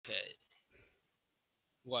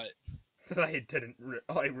What? I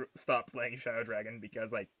stopped playing Shadow Dragon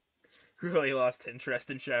because I really lost interest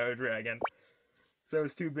in Shadow Dragon. So I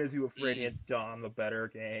was too busy with Radiant Dawn, the better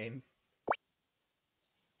game.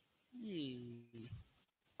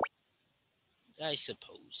 I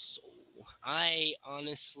suppose so. I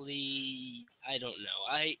honestly, I don't know.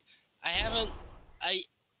 I haven't.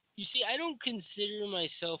 You see, I don't consider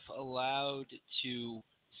myself allowed to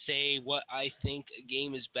say what I think a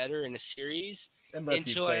game is better in a series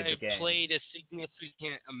until I've played a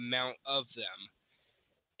significant amount of them.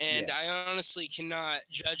 And I honestly cannot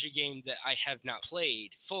judge a game that I have not played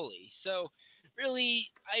fully. So, really,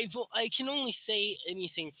 I can only say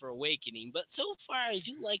anything for Awakening. But so far, I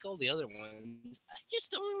do like all the other ones. I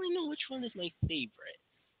just don't really know which one is my favorite.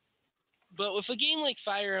 But with a game like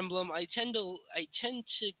Fire Emblem, I tend to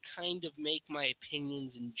kind of make my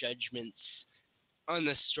opinions and judgments on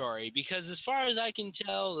the story, because as far as I can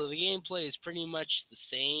tell, the gameplay is pretty much the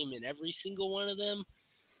same in every single one of them.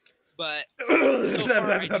 But so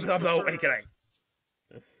far,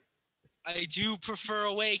 I do prefer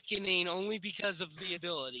Awakening only because of the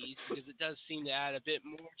abilities, because it does seem to add a bit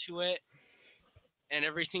more to it, and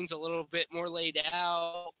everything's a little bit more laid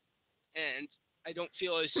out, and I don't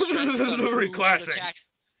feel as stressed on who to attack.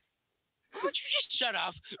 Would you just shut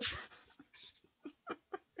up?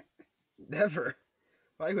 Never.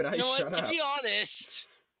 Why would I shut up? To be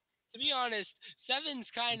honest, 7's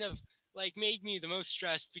kind of like made me the most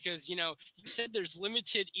stressed because, you said there's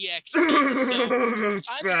limited EXP. So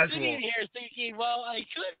I'm sitting here thinking, well, I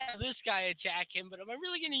could have this guy attack him, but am I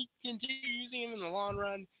really going to continue using him in the long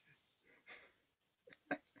run?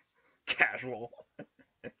 Casual.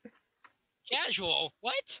 Casual?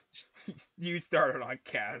 What? You started on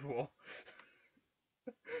casual.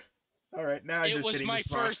 Alright, now it was my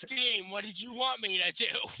first game. What did you want me to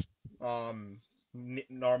do?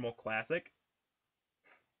 Normal classic.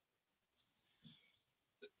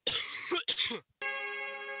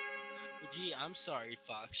 Gee, I'm sorry,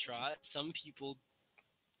 Foxtrot. Some people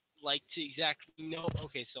like to exactly know.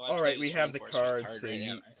 Okay, so alright, we have the cards. So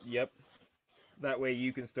yep. That way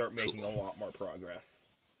you can start making a lot more progress.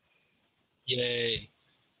 Yay.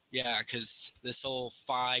 Yeah, because this whole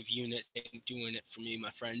 5-unit thing doing it for me,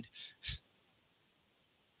 my friend.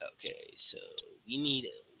 Okay, so we need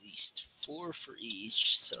at least 4 for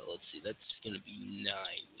each. So let's see, that's going to be 9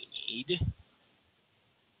 we need.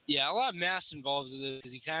 Yeah, a lot of math involved with this,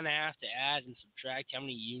 because you kind of have to add and subtract how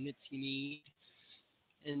many units you need.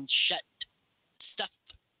 And stuff.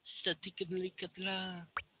 Let's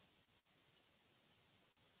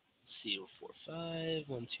see, 4, 5.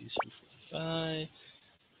 1, 2, 3, 4, 5.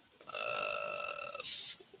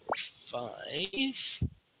 4,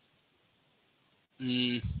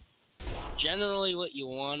 5. Generally, what you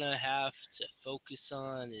want to have to focus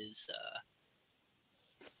on is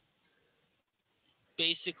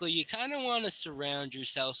basically you kind of want to surround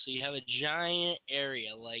yourself so you have a giant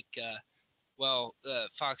area like,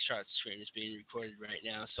 Foxtrot's screen is being recorded right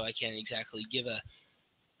now, so I can't exactly give a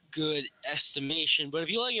good estimation. But if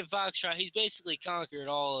you look at Foxtrot, he's basically conquered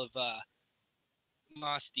all of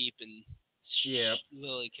Moss Deep and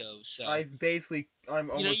Lily Cove. So I'm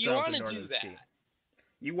almost you want to do that. Sea.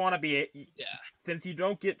 You want to be since you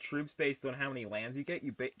don't get troops based on how many lands you get,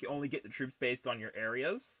 you only get the troops based on your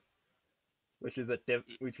areas, which is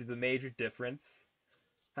a major difference.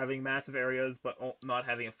 Having massive areas but not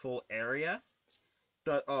having a full area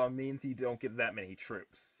means you don't get that many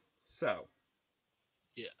troops. So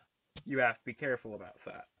you have to be careful about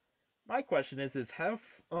that. My question is how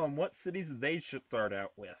what cities they should start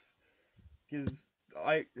out with? Because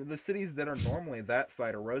the cities that are normally that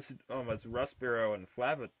side are Rustboro and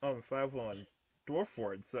Flavio and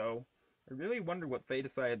Dwarford, so I really wonder what they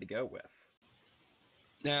decided to go with.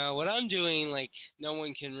 Now, what I'm doing, no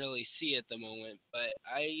one can really see at the moment, but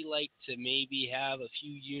I like to maybe have a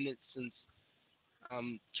few units since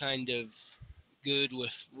I'm kind of good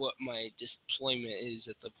with what my deployment is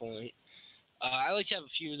at the point. I like to have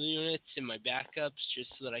a few units in my backups just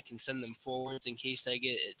so that I can send them forwards in case I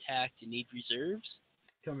get attacked and need reserves.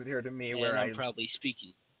 Come here to me and where I'm probably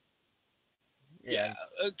speaking. Yeah.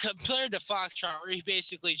 Compared to Foxtrot, where he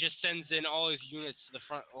basically just sends in all his units to the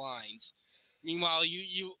front lines. Meanwhile,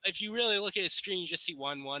 if you really look at his screen, you just see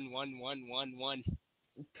 1, 1, 1, 1, 1, 1.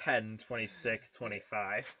 10, 26,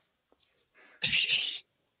 25.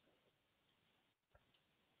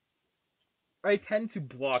 I tend to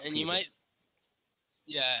block and people. You might...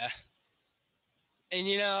 Yeah. And,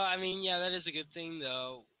 that is a good thing,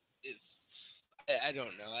 though. I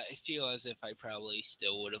don't know. I feel as if I probably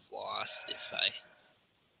still would have lost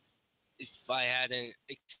if I hadn't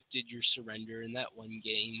accepted your surrender in that one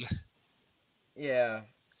game. Yeah.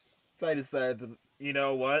 So I decided to, you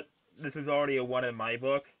know what? This is already a 1 in my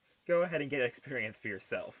book. Go ahead and get experience for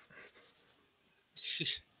yourself.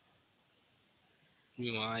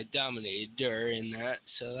 Well, I dominated Dur in that,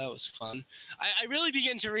 so that was fun. I really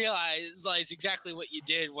began to realize exactly what you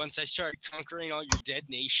did once I started conquering all your dead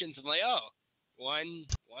nations. I'm like, oh, one.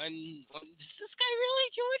 Does this guy really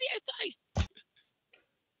do it?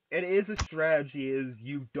 It is a strategy.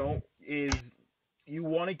 You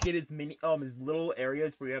want to get as little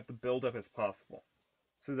areas where you have to build up as possible,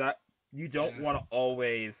 so that you don't want to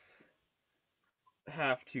always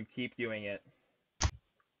have to keep doing it.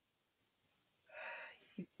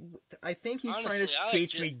 I think he's trying to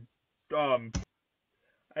teach me.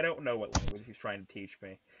 I don't know what language he's trying to teach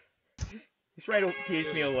me. He's trying to teach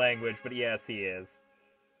me a language, but yes, he is.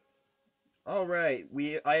 All right,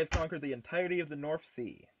 I have conquered the entirety of the North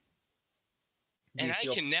Sea. And I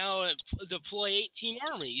can now deploy 18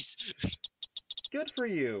 armies. Good for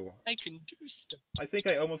you. I can do stuff. I think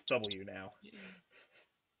I almost double you now. Yeah.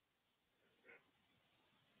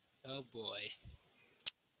 Oh boy.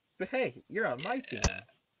 But hey, you're on my team.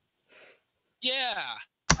 Yeah,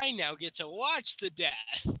 I now get to watch the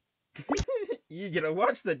death. You get to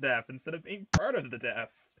watch the death instead of being part of the death.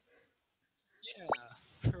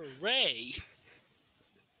 Yeah, hooray.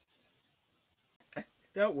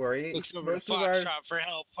 Don't worry. Looks over to Foxtrot for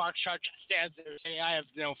help. Foxtrot just stands there saying, I have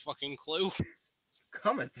no fucking clue.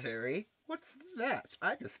 Commentary? What's that?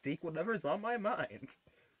 I just speak whatever's on my mind.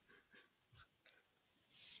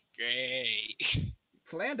 Great.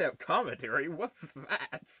 Planned out commentary? What's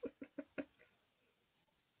that?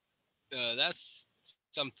 That's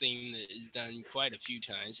something that is done quite a few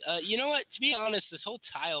times. You know what? To be honest, this whole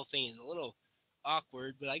tile thing is a little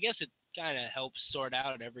awkward, but I guess it kind of helps sort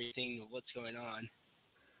out everything of what's going on.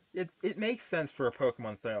 It makes sense for a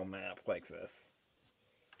Pokemon-style map like this.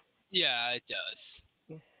 Yeah, it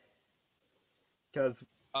does. Because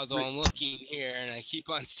although I'm looking here and I keep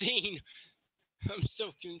on seeing, I'm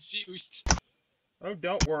so confused. Oh,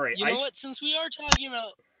 don't worry. You know what? Since we are talking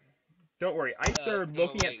about... Don't worry. I started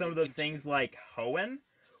looking at some of those things like Hoenn,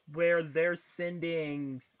 where they're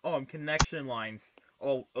sending connection lines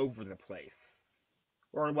all over the place.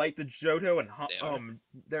 Or like the Johto and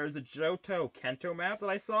there's a Johto Kanto map that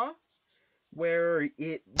I saw, where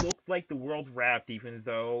it looks like the world wrapped, even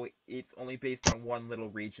though it's only based on one little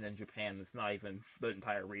region in Japan. It's not even the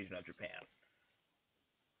entire region of Japan.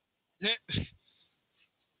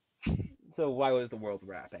 So why was the world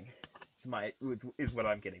wrapping? Is what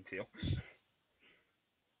I'm getting to.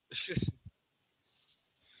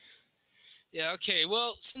 Yeah, okay.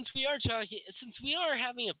 Well, since we are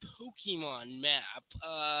having a Pokemon map,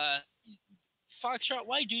 Foxtrot,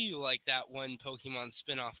 why do you like that one Pokemon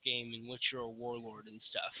spin-off game in which you're a warlord and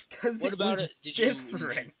stuff? What about it? Did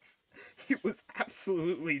different. It was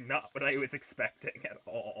absolutely not what I was expecting at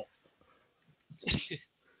all.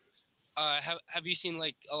 Have you seen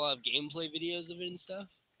like a lot of gameplay videos of it and stuff?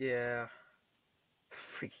 Yeah.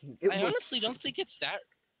 I honestly don't think it's that.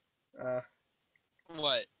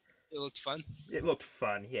 What? It looked fun? It looked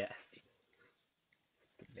fun, yes.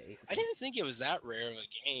 I didn't think it was that rare of a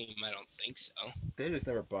game. I don't think so. They just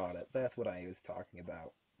never bought it. That's what I was talking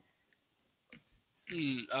about.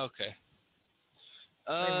 Okay.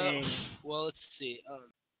 Well, let's see.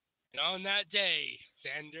 And on that day,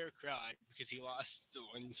 Xander cried because he lost the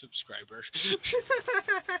 1 subscriber.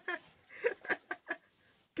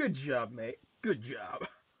 Good job, mate. Good job.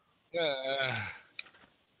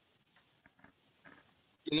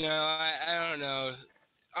 You know, I don't know.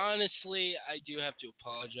 Honestly, I do have to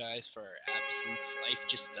apologize for our absence. Life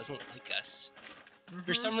just doesn't like us.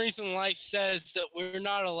 For some reason, life says that we're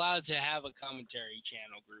not allowed to have a commentary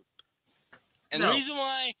channel group. And the reason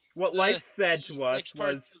why... What life said to us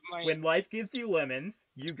was, when life gives you lemons,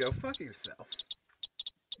 you go fuck yourself.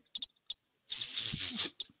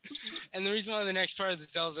 And the reason why the next part of the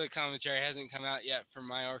Zelda commentary hasn't come out yet for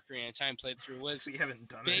my Ocarina of Time playthrough was we haven't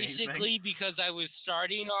done basically because I was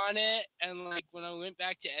starting on it, and like when I went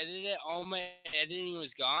back to edit it, all my editing was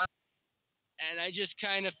gone, and I just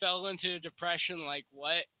kind of fell into a depression. Like,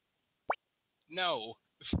 what? No.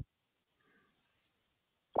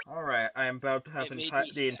 All right, I am about to have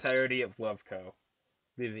the entirety of Livico,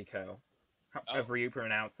 however you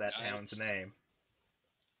pronounce that town's name.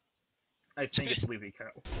 I think it's Livico.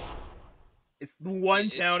 It's the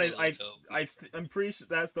one town I'm pretty sure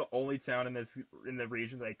that's the only town in the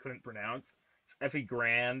region that I couldn't pronounce. Effie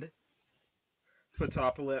Grand,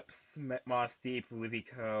 Photopolis, Moss Deep,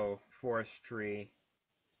 Livico, Forestry,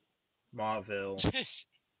 Mauville,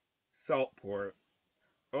 Saltport,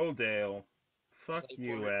 Oldale. Fuck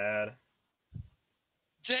you, Ad.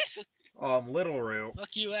 Little Root, Fuck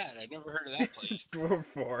you at. I never heard of that place.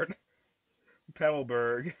 Dwarford,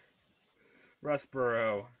 Pebbleburg,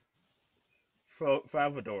 Rustboro,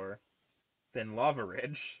 Favador, then Lava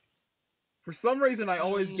Ridge. For some reason, I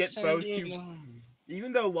always get those two.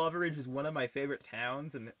 Even though Lava Ridge is one of my favorite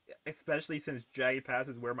towns, and especially since Jagged Pass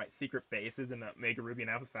is where my secret base is in the Mega Ruby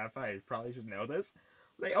and Alpha Sapphire, I probably should know this.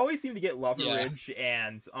 They always seem to get Lava Ridge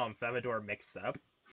and Favador mixed up.